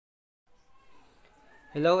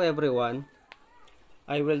Hello everyone.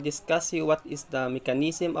 I will discuss you what is the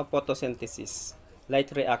mechanism of photosynthesis,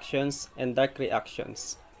 light reactions, and dark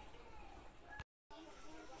reactions.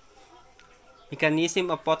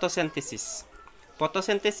 Mechanism of photosynthesis.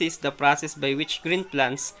 Photosynthesis is the process by which green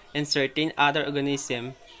plants and certain other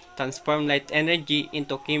organisms transform light energy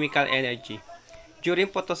into chemical energy.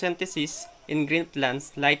 During photosynthesis, in green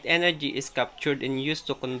plants, light energy is captured and used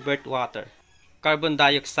to convert water, carbon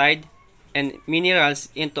dioxide, and minerals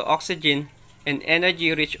into oxygen and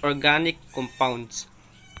energy-rich organic compounds.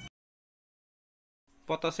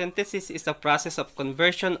 Photosynthesis is the process of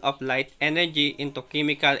conversion of light energy into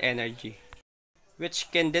chemical energy, which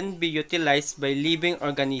can then be utilized by living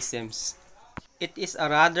organisms. It is a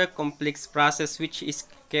rather complex process which is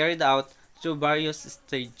carried out through various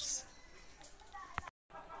stages.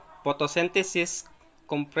 Photosynthesis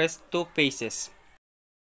comprises two phases.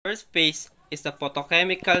 The first phase is the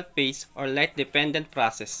photochemical phase or light-dependent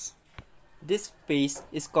process. This phase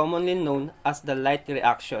is commonly known as the light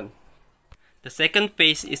reaction. The second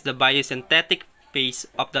phase is the biosynthetic phase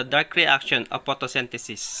of the dark reaction of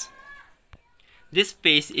photosynthesis. This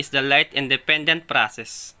phase is the light-independent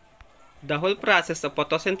process. The whole process of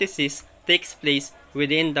photosynthesis takes place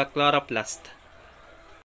within the chloroplast.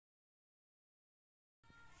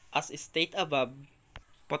 As stated above,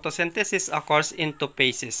 photosynthesis occurs in two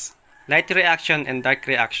phases: light reaction and dark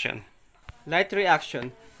reaction. Light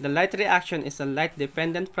reaction. The light reaction is a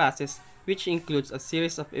light-dependent process which includes a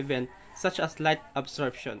series of events such as light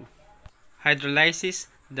absorption, hydrolysis,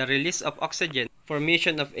 the release of oxygen,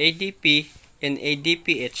 formation of ADP and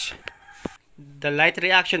ADPH. The light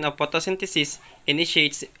reaction of photosynthesis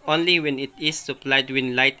initiates only when it is supplied with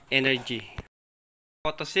light energy.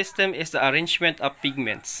 Photosystem is the arrangement of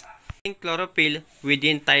pigments in chlorophyll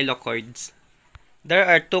within thylakoids. There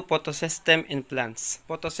are two photosystems in plants.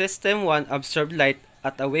 Photosystem 1 absorbs light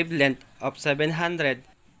at a wavelength of 700.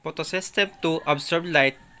 Photosystem 2 absorbs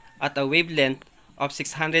light at a wavelength of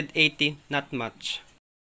 680, not much.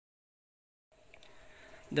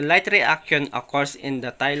 The light reaction occurs in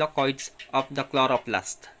the thylakoids of the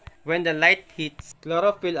chloroplast. When the light hits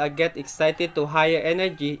chlorophyll, gets excited to higher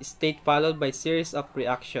energy state followed by series of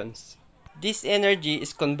reactions. This energy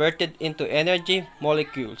is converted into energy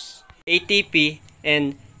molecules, ATP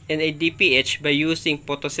and NADPH, by using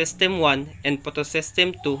photosystem 1 and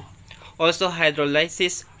photosystem 2. Also,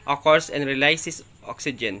 hydrolysis occurs and releases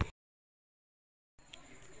oxygen.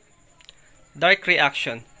 Dark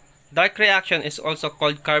reaction. Dark reaction is also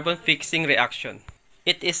called carbon fixing reaction.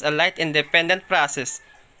 It is a light-independent process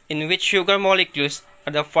in which sugar molecules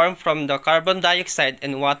are formed from the carbon dioxide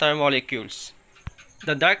and water molecules.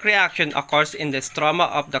 The dark reaction occurs in the stroma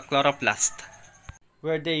of the chloroplast,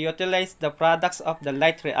 where they utilize the products of the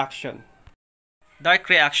light reaction. Dark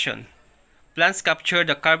reaction. Plants capture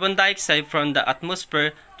the carbon dioxide from the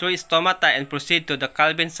atmosphere through stomata and proceed to the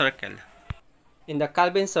Calvin circle. In the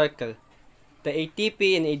Calvin circle, the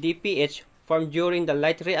ATP and ADPH formed during the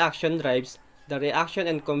light reaction drives the reaction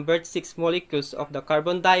and converts 6 molecules of the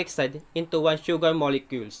carbon dioxide into 1 sugar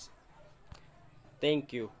molecules.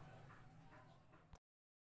 Thank you.